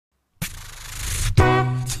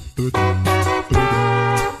Hello,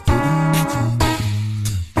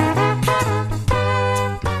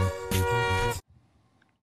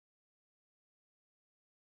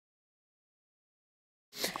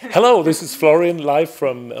 this is Florian, live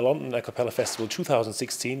from London Cappella Festival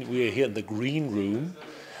 2016. We are here in the green room,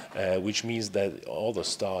 which means that all the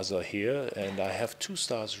stars are here, and I have two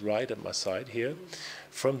stars right at my side here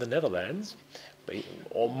from the Netherlands,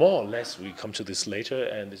 or more or less. We come to this later,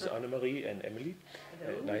 and this is Annemarie and Emily.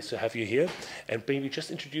 Nice to have you here, and maybe just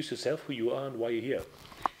introduce yourself, who you are and why you're here.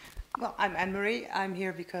 Well, I'm Annemarie. I'm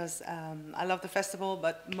here because I love the festival,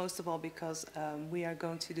 but most of all because we are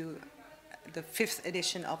going to do the 5th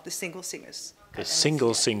edition of the Swingle Singers. The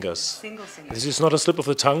Swingle Singers. Swingle Singers. This is not a slip of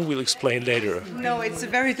the tongue, we'll explain later. No, it's a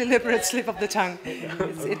very deliberate slip of the tongue.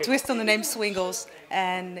 It's a twist on the name Swingles,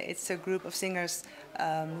 and it's a group of singers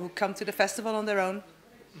who come to the festival on their own.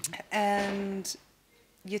 And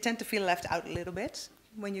you tend to feel left out a little bit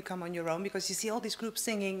when you come on your own, because you see all these groups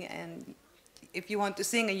singing, and if you want to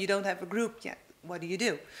sing and you don't have a group, yeah, what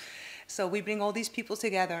do? So we bring all these people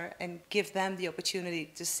together and give them the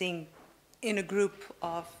opportunity to sing in a group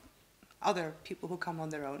of other people who come on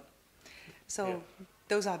their own. So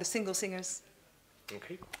those are the Swingle Singers.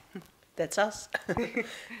 Okay. That's us.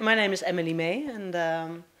 My name is Emily May, and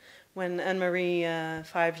when Annemarie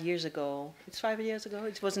 5 years ago, it's 5 years ago,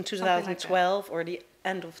 it was in 2012 or the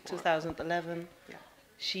end of 2011,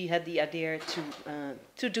 she had the idea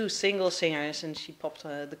to do Swingle Singers, and she popped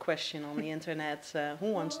the question on the internet,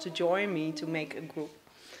 who wants to join me to make a group?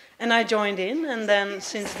 And I joined in, and then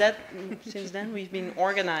since then we've been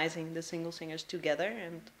organizing the Swingle Singers together.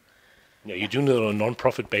 And yeah, you do it on a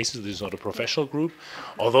non-profit basis. This is not a professional group,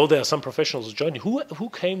 although there are some professionals joining. Who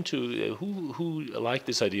came to who liked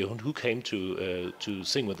this idea? Who came to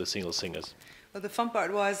sing with the Swingle Singers? Well, the fun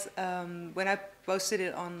part was when I posted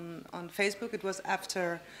it on Facebook. It was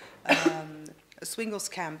after a Swingles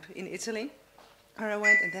camp in Italy, where I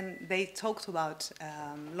went, and then they talked about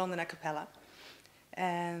London a cappella,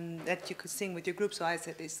 and that you could sing with your group. So I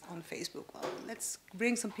said this on Facebook. Well, let's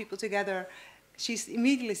bring some people together. She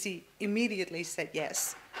immediately said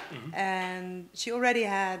yes. Mm-hmm. And she already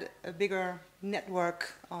had a bigger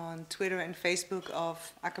network on Twitter and Facebook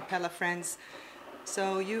of a cappella friends.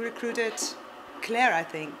 So you recruited Claire, I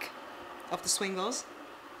think, of the Swingles.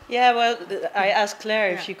 Yeah, well, I asked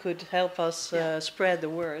Claire if she could help us spread the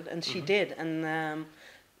word, and she did. And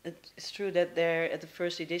it's true that there, at the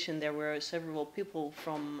first edition, there were several people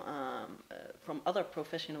from other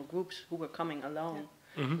professional groups who were coming alone,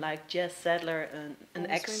 like Jess Sadler, an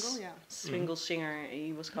ex-Swingle singer.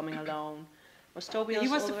 He was coming alone. Was Tobias he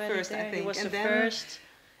was the already first, there? I think. He was and the first.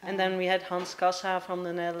 And then we had Hans Kassa from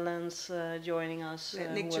the Netherlands joining us,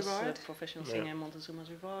 who was a professional singer in Montezuma's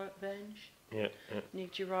Revenge. Yeah.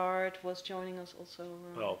 Nick Girard was joining us also.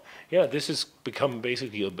 Well, yeah, this has become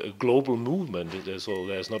basically a global movement. There's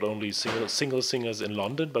not only single singers in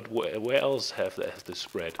London, but where else have this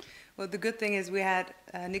spread? Well, the good thing is we had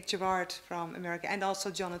Nick Girard from America, and also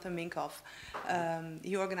Jonathan Minkoff.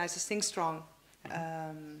 He organized a Sing Strong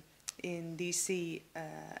in DC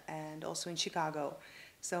and also in Chicago.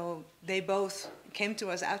 So they both came to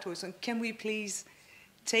us afterwards and can we please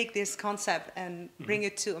take this concept and bring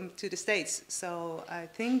it to the States. So I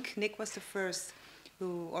think Nick was the first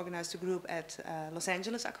who organized a group at Los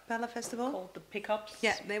Angeles a cappella festival. Called the Pickups.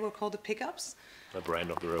 Yeah, they were called the Pickups. A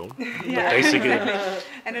brand of their own. Yeah, basically.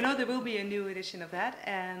 And I know there will be a new edition of that.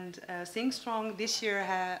 And Sing Strong this year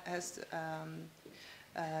has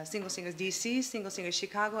Swingle Singers DC, Swingle Singers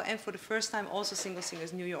Chicago, and for the first time also Swingle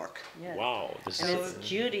Singers New York. Yeah. Wow. And it's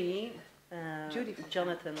Judy,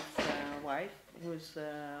 Jonathan's wife, who's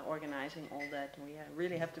organizing all that. And we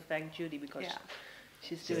really have to thank Judy because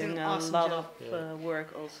she's doing a awesome lot job. of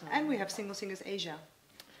work also. And we have Swingle Singers Asia.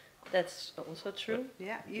 That's also true.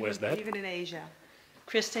 Yeah, Where's that? Even in Asia.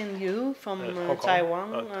 Christine Liu from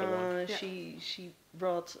Taiwan. She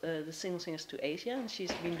brought the Swingle Singers to Asia, and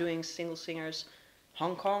she's been doing Swingle Singers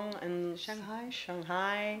Hong Kong and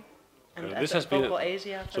Shanghai. And this has been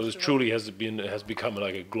Asia so. This truly has become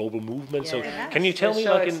like a global movement. Yeah, so can you tell me,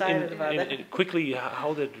 like, in quickly,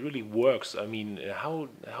 how that really works? I mean, how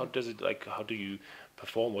does it, like, how do you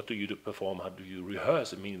perform? What do you perform? How do you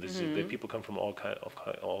rehearse? I mean, the people come from all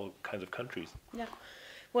kinds of countries. Yeah,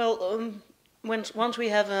 well, once we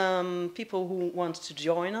have people who want to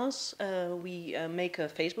join us, we make a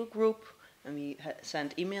Facebook group. And we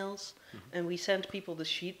send emails, and we send people the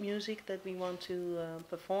sheet music that we want to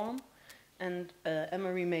perform. And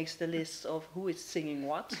Annemarie makes the list of who is singing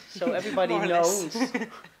what, so everybody knows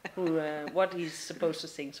what he's supposed to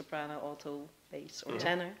sing: soprano, alto, bass, or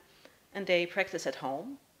tenor. And they practice at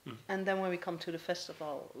home. And then when we come to the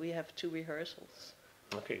festival, we have 2 rehearsals.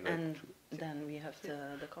 Okay. And then we have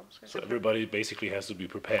the concert. So everybody basically has to be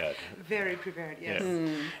prepared. Very prepared, yes.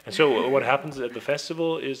 And so what happens at the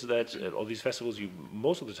festival is that at all these festivals,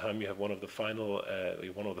 most of the time you have one of the final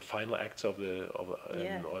acts of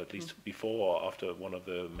or at least before or after one of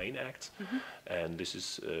the main acts, and this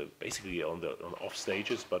is basically on off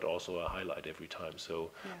stages, but also a highlight every time.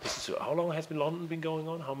 So this is how long has London been going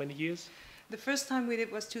on? How many years? The first time we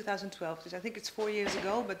did was 2012, which I think it's 4 years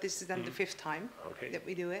ago, but this is then the 5th time that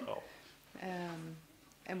we do it. Oh.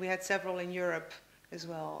 And we had several in Europe as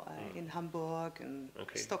well, in Hamburg and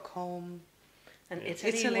Stockholm. And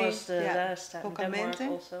Italy was the last time. Denmark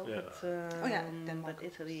also. Yeah. But, Denmark. but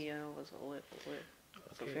Italy was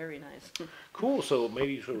also very nice. Cool. So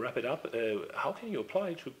maybe to wrap it up, how can you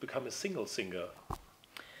apply to become a single singer?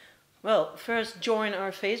 Well, first join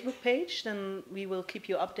our Facebook page, then we will keep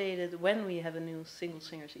you updated when we have a new Swingle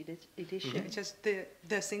Singers edition. It's just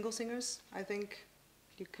the Single Singers, I think.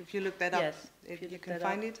 If you look that up, you can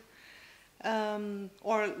find it.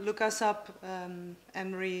 Or look us up,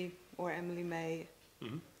 Annemarie or Emily May,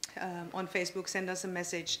 on Facebook. Send us a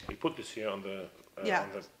message. We put this here on the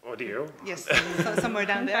audio. Yes, somewhere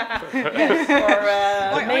down there.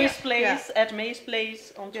 Or May's Place, at May's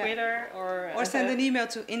Place on Twitter. Or send an email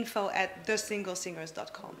to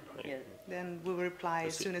info@thesinglesingers.com. Yeah. Then we will reply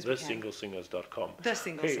as soon as we can. Thesinglesingers.com. The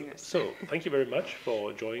Single Singers. So thank you very much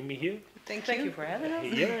for joining me here. Thank you for having us.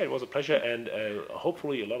 Yeah, it was a pleasure, and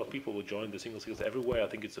hopefully a lot of people will join the Single Singers everywhere. I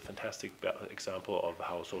think it's a fantastic example of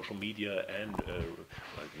how social media and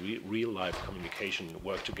real life communication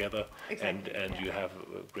work together, and you have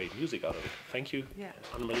great music out of it. Thank you,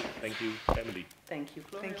 Annemarie. Thank you, Emily. Thank you,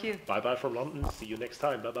 Florian. Thank you. Bye bye from London. See you next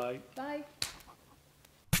time. Bye bye. Bye.